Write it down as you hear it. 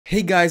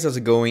Hey guys, how's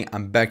it going?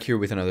 I'm back here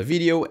with another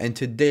video, and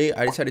today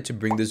I decided to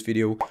bring this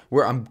video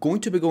where I'm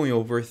going to be going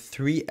over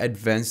 3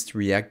 advanced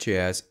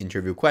ReactJS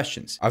interview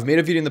questions. I've made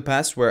a video in the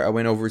past where I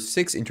went over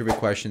 6 interview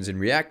questions in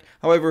React.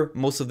 However,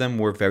 most of them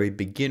were very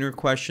beginner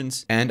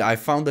questions, and I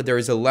found that there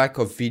is a lack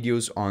of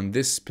videos on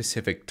this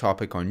specific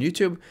topic on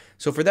YouTube.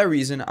 So for that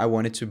reason, I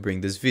wanted to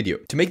bring this video.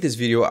 To make this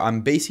video, I'm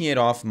basing it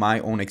off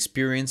my own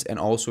experience and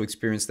also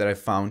experience that I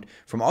found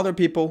from other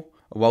people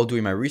while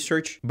doing my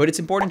research. But it's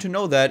important to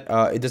know that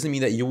it doesn't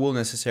mean that you will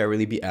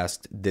necessarily be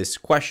asked these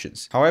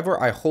questions. However,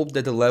 I hope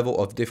that the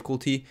level of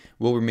difficulty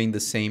will remain the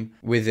same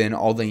within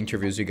all the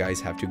interviews you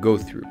guys have to go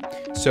through.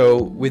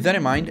 So with that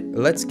in mind,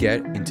 let's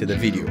get into the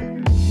video.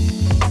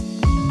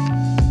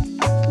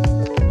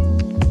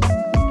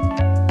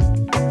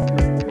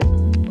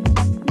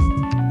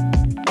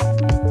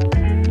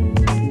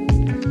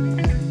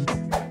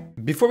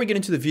 Before we get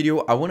into the video,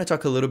 I want to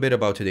talk a little bit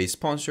about today's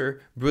sponsor,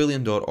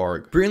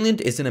 Brilliant.org.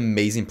 Brilliant is an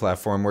amazing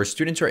platform where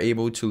students are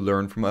able to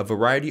learn from a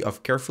variety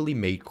of carefully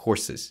made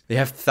courses. They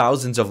have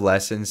thousands of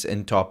lessons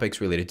and topics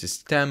related to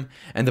STEM,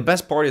 and the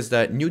best part is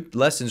that new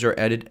lessons are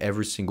added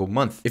every single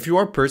month. If you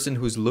are a person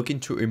who's looking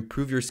to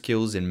improve your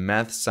skills in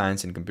math,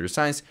 science, and computer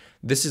science,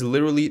 this is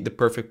literally the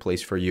perfect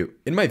place for you.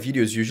 In my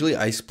videos, usually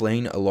I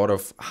explain a lot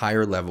of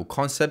higher level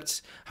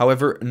concepts.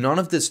 However, none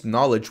of this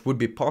knowledge would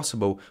be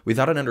possible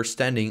without an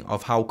understanding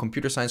of how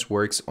computer science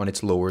works on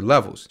its lower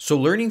levels. So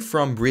learning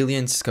from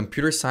Brilliant's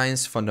Computer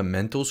Science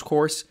Fundamentals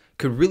course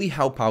could really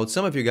help out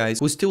some of you guys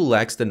who still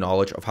lacks the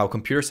knowledge of how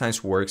computer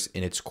science works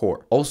in its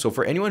core. Also,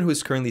 for anyone who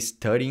is currently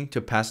studying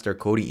to pass their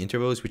coding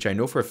interviews, which I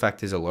know for a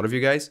fact is a lot of you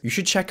guys, you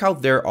should check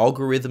out their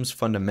Algorithms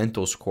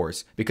Fundamentals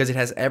course because it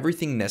has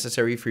everything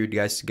necessary for you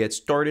guys to get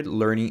started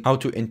learning how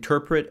to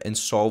interpret and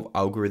solve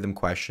algorithm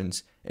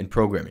questions in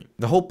programming.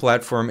 The whole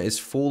platform is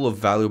full of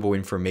valuable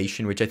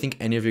information, which I think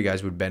any of you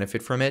guys would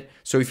benefit from it.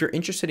 So if you're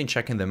interested in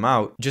checking them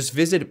out, just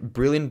visit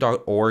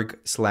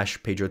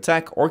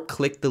brilliant.org/PedroTech or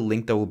click the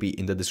link that will be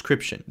in the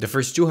description. The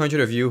first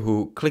 200 of you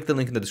who click the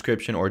link in the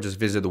description or just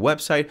visit the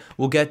website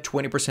will get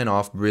 20%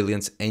 off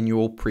Brilliant's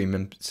annual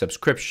premium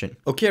subscription.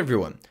 Okay,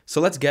 everyone,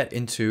 so let's get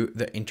into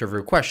the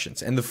interview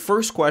questions. And the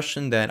first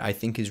question that I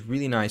think is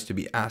really nice to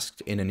be asked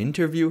in an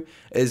interview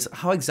is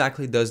how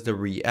exactly does the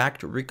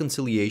React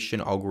reconciliation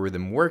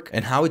algorithm work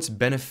and how it's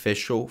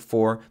beneficial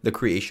for the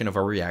creation of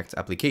a React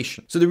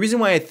application. So the reason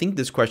why I think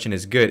this question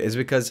is good is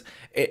because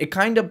it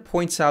kind of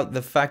points out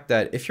the fact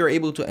that if you're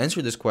able to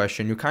answer this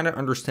question, you kind of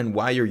understand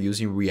why you're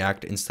using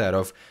React instead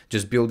of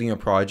just building a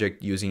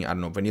project using, I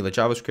don't know, vanilla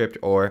JavaScript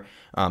or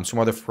some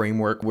other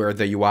framework where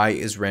the UI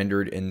is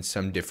rendered in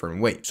some different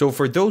way. So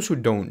for those who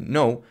don't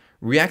know,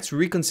 React's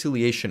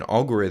reconciliation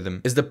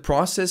algorithm is the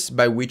process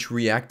by which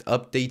React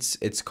updates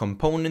its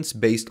components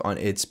based on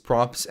its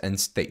props and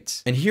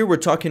states. And here we're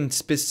talking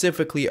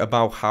specifically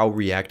about how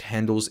React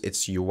handles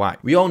its UI.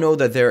 We all know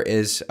that there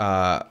is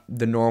the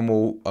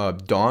normal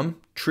DOM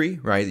tree,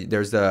 right?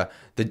 There's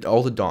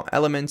all the DOM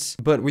elements,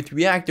 but with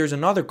React, there's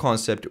another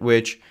concept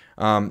which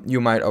you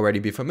might already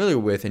be familiar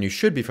with, and you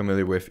should be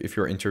familiar with if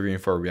you're interviewing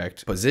for a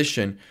React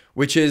position,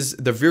 which is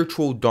the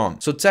virtual DOM.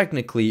 So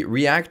technically,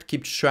 React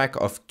keeps track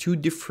of 2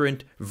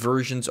 different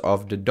versions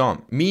of the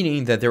DOM,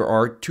 meaning that there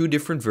are 2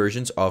 different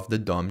versions of the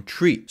DOM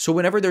tree. So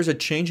whenever there's a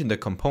change in the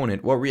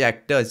component, what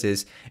React does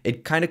is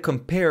it kind of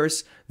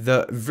compares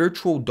the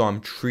virtual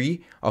DOM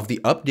tree of the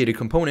updated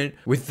component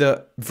with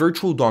the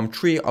virtual DOM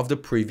tree of the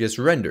previous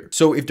render.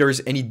 So if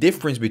there's any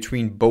difference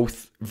between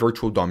both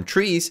virtual DOM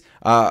trees,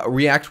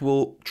 React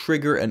will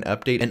trigger an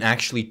update and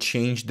actually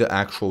change the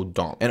actual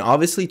DOM. And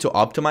obviously to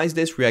optimize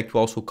this, React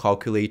will also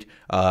calculate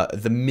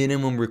the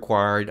minimum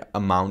required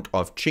amount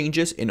of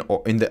changes in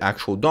the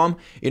actual DOM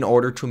in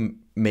order to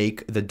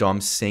make the DOM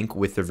sync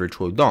with the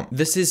virtual DOM.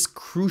 This is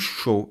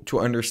crucial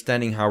to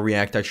understanding how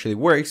React actually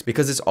works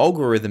because this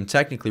algorithm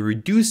technically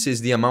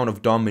reduces the amount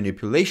of DOM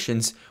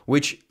manipulations,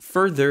 which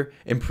further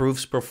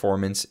improves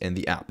performance in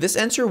the app. This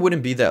answer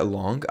wouldn't be that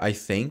long, I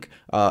think.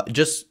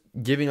 Just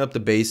giving up the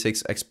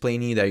basics,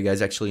 explaining that you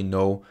guys actually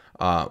know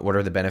what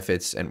are the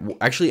benefits, and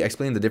actually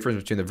explaining the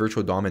difference between the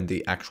virtual DOM and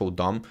the actual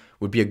DOM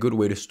would be a good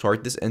way to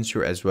start this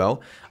answer as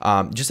well.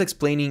 Just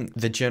explaining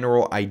the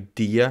general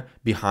idea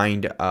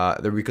behind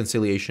the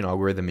reconciliation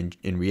algorithm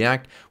in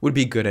React would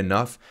be good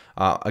enough.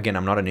 Again,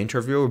 I'm not an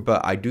interviewer,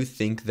 but I do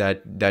think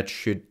that that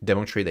should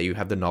demonstrate that you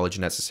have the knowledge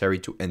necessary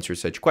to answer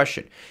such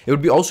question. It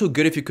would be also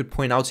good if you could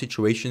point out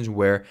situations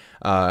where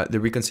the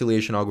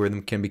reconciliation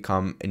algorithm can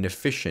become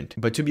inefficient.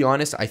 But to be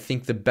honest, I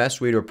think the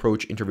best way to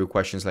approach interview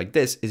questions like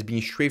this is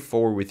being straightforward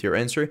with your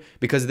answer,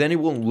 because then it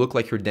won't look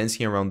like you're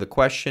dancing around the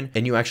question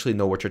and you actually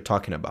know what you're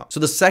talking about.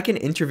 So the second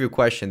interview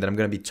question that I'm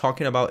going to be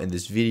talking about in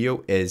this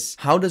video is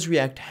how does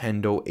React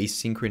handle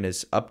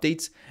asynchronous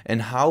updates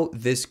and how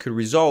this could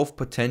resolve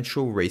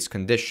potential race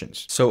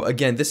conditions. So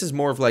again, this is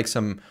more of like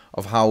some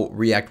of how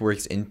React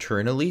works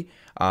internally,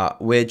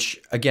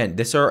 which again,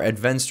 these are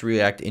advanced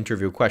React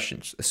interview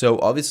questions. So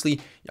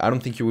obviously, I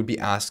don't think you would be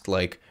asked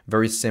like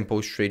very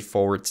simple,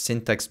 straightforward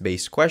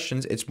syntax-based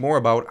questions. It's more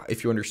about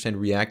if you understand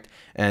React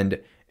and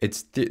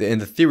it's in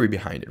the theory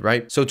behind it,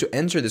 right? So to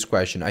answer this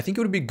question, I think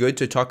it would be good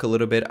to talk a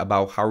little bit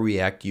about how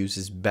React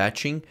uses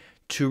batching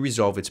to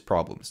resolve its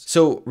problems.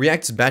 So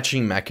React's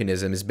batching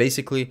mechanism is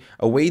basically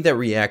a way that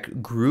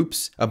React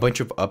groups a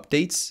bunch of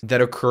updates that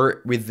occur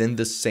within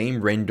the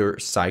same render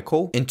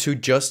cycle into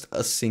just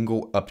a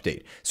single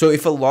update. So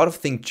if a lot of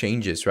things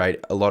changes, right,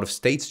 a lot of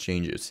states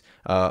changes,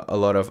 a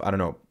lot of, I don't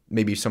know,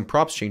 maybe some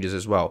props changes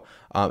as well,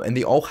 and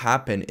they all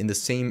happen in the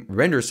same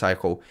render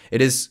cycle,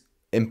 it is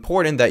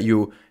important that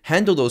you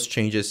handle those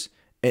changes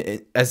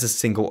as a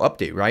single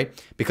update, right?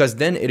 Because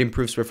then it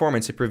improves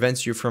performance. It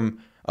prevents you from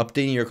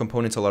updating your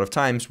components a lot of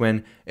times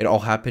when it all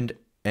happened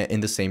in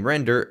the same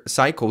render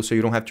cycle, so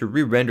you don't have to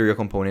re-render your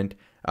component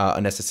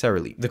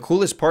unnecessarily. The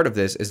coolest part of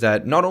this is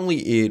that not only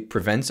it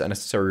prevents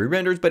unnecessary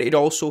re-renders, but it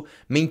also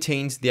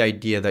maintains the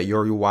idea that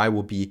your UI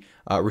will be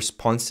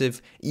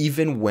responsive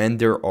even when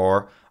there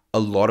are a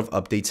lot of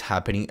updates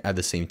happening at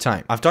the same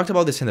time. I've talked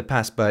about this in the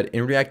past, but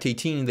in React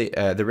 18,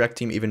 the React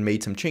team even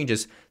made some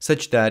changes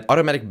such that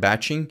automatic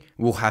batching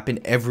will happen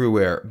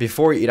everywhere.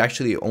 Before, it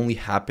actually only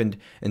happened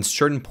in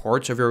certain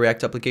parts of your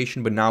React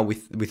application, but now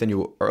with a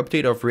new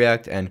update of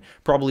React and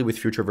probably with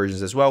future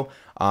versions as well,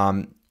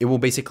 it will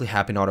basically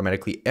happen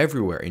automatically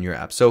everywhere in your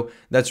app. So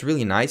that's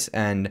really nice,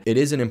 and it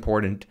is an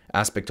important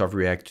aspect of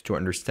React to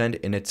understand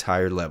in its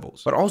higher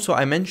levels. But also,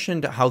 I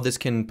mentioned how this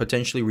can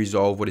potentially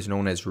resolve what is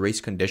known as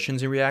race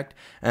conditions in React,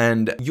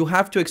 and you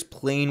have to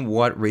explain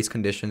what race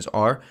conditions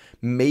are.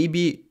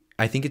 Maybe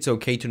I think it's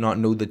okay to not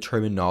know the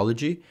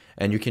terminology,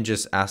 and you can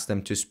just ask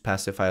them to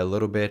specify a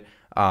little bit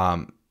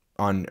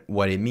on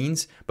what it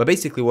means. But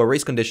basically what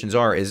race conditions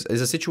are is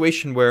a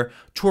situation where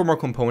two or more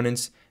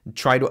components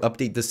try to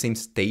update the same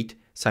state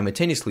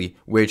simultaneously,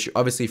 which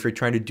obviously if you're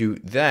trying to do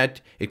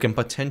that, it can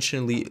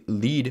potentially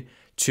lead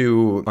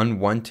to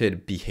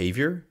unwanted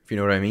behavior, if you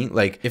know what I mean.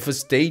 Like if a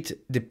state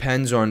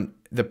depends on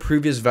the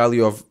previous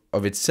value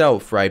of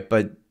itself, right,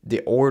 but the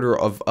order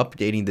of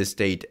updating the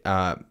state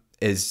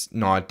is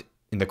not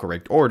in the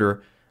correct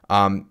order,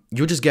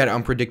 you'll just get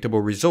unpredictable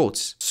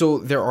results. So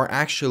there are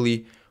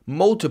actually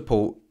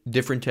multiple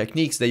different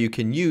techniques that you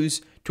can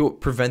use to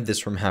prevent this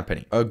from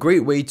happening. A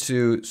great way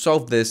to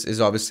solve this is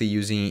obviously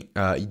using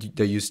the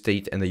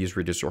useState and the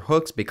useReducer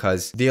hooks,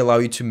 because they allow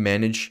you to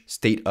manage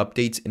state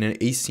updates in an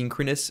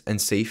asynchronous and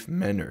safe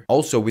manner.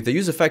 Also, with the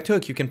useEffect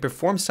hook, you can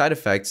perform side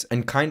effects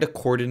and kind of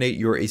coordinate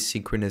your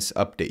asynchronous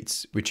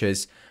updates, which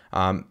is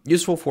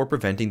useful for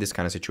preventing this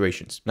kind of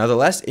situations. Now, the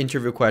last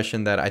interview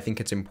question that I think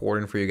it's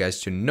important for you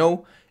guys to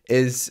know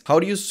is, how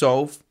do you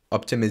solve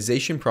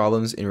optimization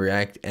problems in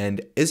React, and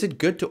is it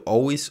good to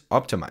always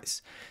optimize?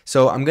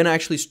 So I'm gonna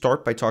actually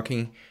start by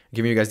giving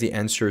you guys the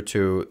answer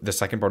to the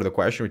second part of the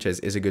question, which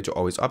is it good to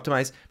always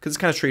optimize? Because it's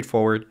kind of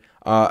straightforward.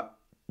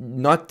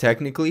 Not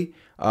technically,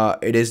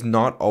 it is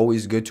not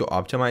always good to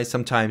optimize.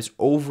 Sometimes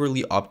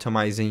overly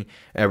optimizing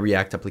a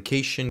React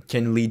application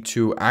can lead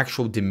to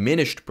actual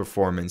diminished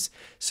performance.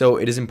 So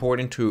it is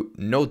important to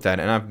note that.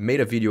 And I've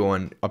made a video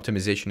on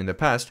optimization in the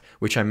past,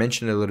 which I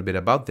mentioned a little bit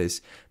about this,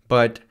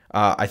 but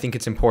I think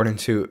it's important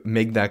to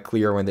make that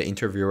clear when the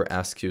interviewer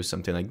asks you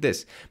something like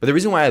this. But the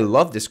reason why I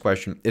love this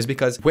question is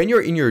because when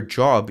you're in your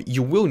job,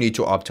 you will need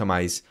to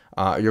optimize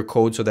your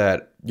code so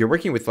that you're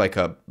working with like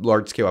a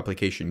large scale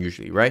application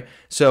usually, right?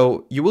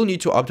 So you will need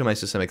to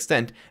optimize to some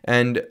extent,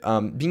 and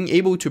being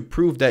able to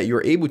prove that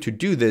you're able to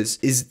do this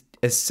is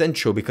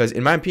essential, because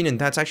in my opinion,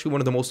 that's actually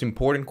one of the most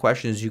important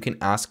questions you can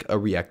ask a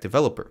React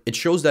developer. It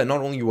shows that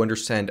not only you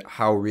understand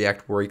how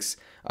React works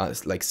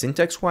like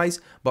syntax wise,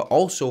 but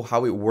also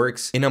how it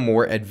works in a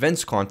more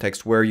advanced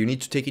context where you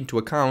need to take into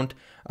account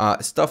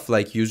stuff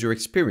like user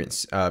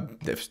experience.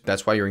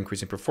 That's why you're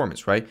increasing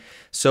performance, right?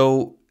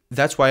 So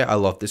that's why I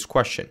love this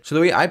question. So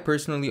the way I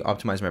personally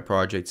optimize my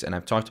projects, and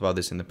I've talked about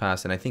this in the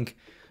past, and I think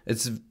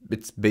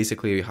it's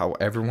basically how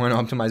everyone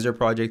optimizes their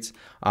projects,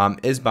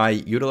 is by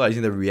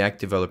utilizing the React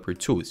developer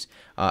tools.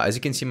 As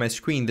you can see on my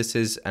screen, this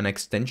is an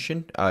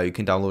extension. You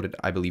can download it,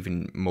 I believe,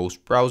 in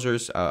most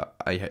browsers.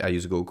 I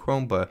use Google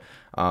Chrome, but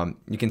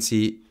you can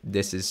see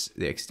this is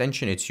the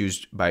extension. It's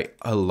used by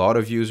a lot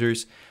of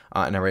users,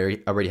 and I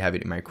already have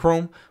it in my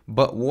Chrome.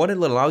 But what it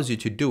allows you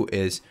to do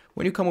is,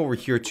 when you come over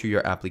here to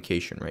your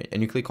application, right,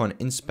 and you click on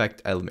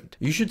Inspect Element,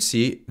 you should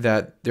see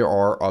that there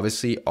are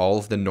obviously all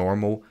of the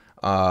normal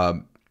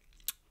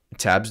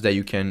tabs that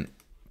you can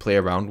play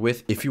around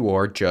with if you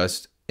are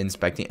just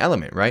inspecting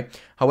element, right?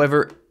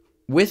 However,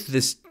 with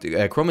this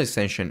Chrome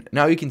extension,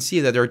 now you can see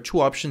that there are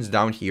two options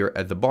down here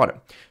at the bottom.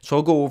 So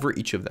I'll go over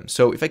each of them.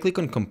 So if I click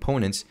on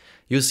components,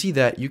 you'll see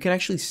that you can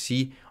actually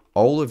see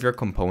all of your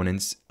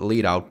components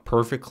laid out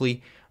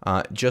perfectly,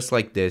 just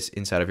like this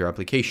inside of your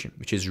application,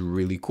 which is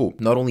really cool.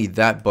 Not only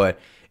that, but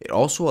it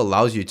also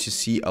allows you to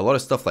see a lot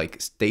of stuff like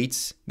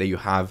states that you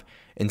have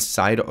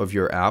inside of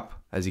your app.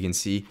 As you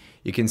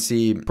can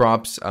see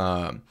props,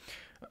 I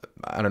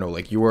don't know,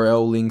 like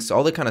URL links,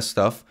 all that kind of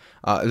stuff.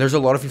 There's a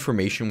lot of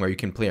information where you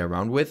can play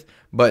around with,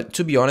 but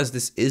to be honest,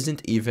 this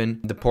isn't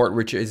even the part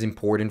which is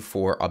important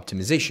for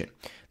optimization.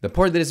 The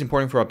part that is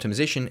important for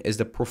optimization is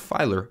the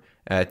profiler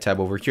tab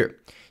over here.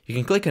 You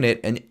can click on it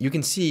and you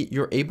can see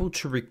you're able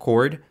to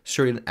record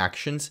certain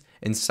actions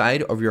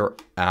inside of your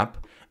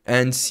app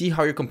and see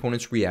how your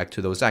components react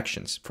to those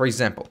actions. For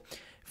example,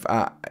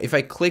 if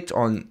I clicked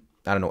on,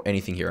 I don't know,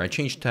 anything here, I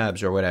changed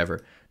tabs or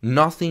whatever,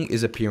 nothing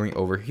is appearing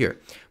over here.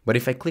 But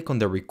if I click on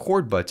the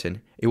record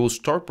button, it will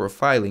start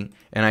profiling,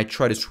 and I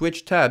try to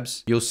switch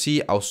tabs, you'll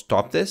see I'll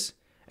stop this,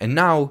 and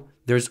now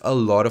there's a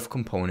lot of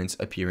components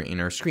appearing in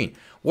our screen.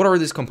 What are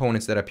these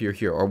components that appear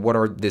here, or what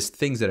are these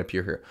things that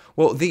appear here?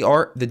 Well, they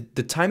are the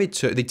time it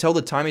took. They tell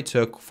the time it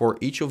took for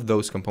each of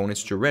those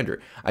components to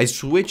render. I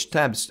switched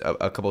tabs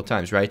a couple of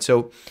times, right?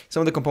 So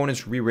some of the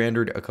components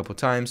re-rendered a couple of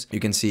times.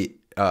 You can see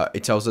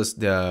it tells us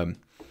the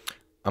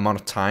amount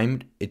of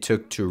time it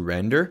took to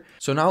render.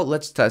 So now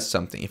let's test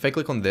something. If I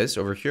click on this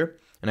over here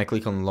and I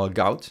click on log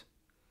out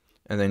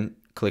and then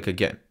click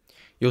again,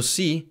 you'll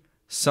see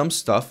some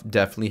stuff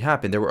definitely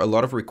happened. There were a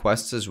lot of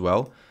requests as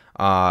well.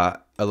 A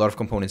lot of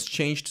components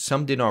changed.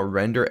 Some did not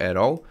render at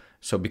all.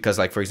 So because,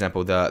 like, for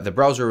example, the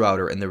browser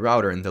router and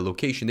the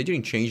location, they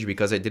didn't change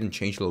because I didn't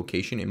change the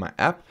location in my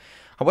app.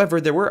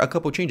 However, there were a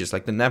couple changes,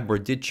 like the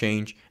navbar did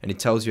change, and it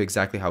tells you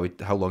exactly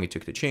how long it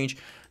took to change.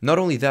 Not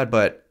only that,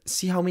 but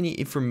see how many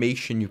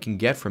information you can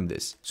get from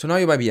this. So now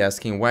you might be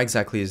asking, why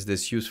exactly is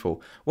this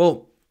useful?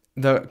 Well,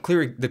 the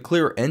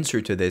clear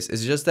answer to this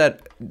is just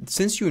that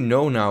since you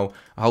know now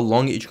how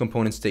long each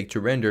components take to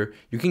render,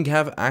 you can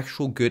have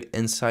actual good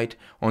insight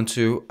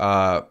onto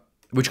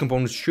which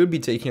components should be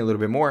taking a little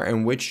bit more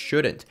and which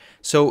shouldn't.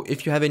 So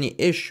if you have any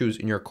issues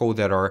in your code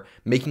that are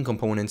making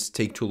components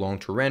take too long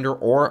to render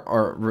or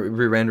are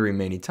re-rendering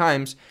many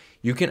times,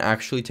 you can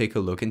actually take a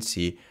look and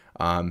see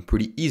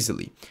pretty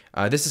easily.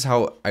 This is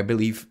how I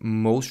believe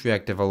most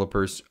React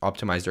developers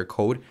optimize their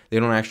code. They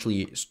don't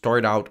actually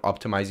start out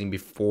optimizing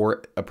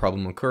before a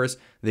problem occurs.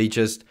 They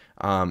just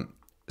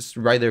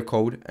write their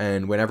code,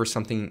 and whenever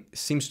something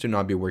seems to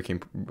not be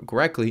working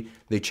correctly,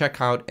 they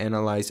check out,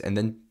 analyze, and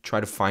then try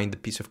to find the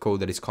piece of code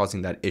that is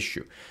causing that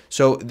issue.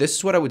 So this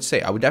is what I would say.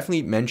 I would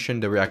definitely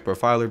mention the React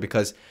Profiler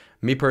because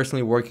me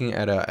personally, working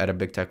at a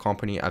big tech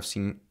company, I've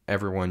seen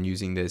everyone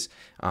using this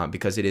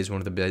because it is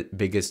one of the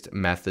biggest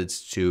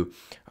methods to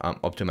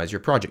optimize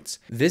your projects.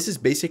 This is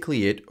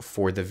basically it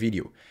for the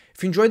video.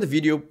 If you enjoyed the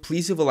video,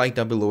 please leave a like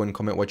down below and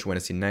comment what you want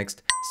to see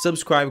next.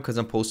 Subscribe because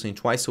I'm posting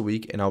twice a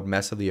week and I would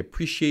massively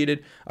appreciate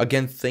it.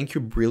 Again, thank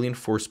you Brilliant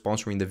for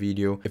sponsoring the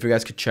video. If you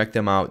guys could check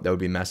them out, that would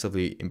be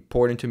massively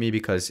important to me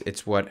because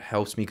it's what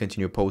helps me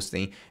continue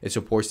posting. It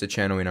supports the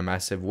channel in a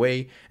massive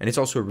way, and it's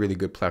also a really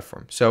good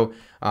platform. So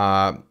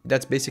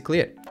that's basically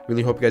it.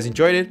 Really hope you guys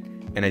enjoyed it,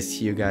 and I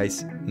see you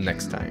guys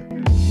next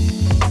time.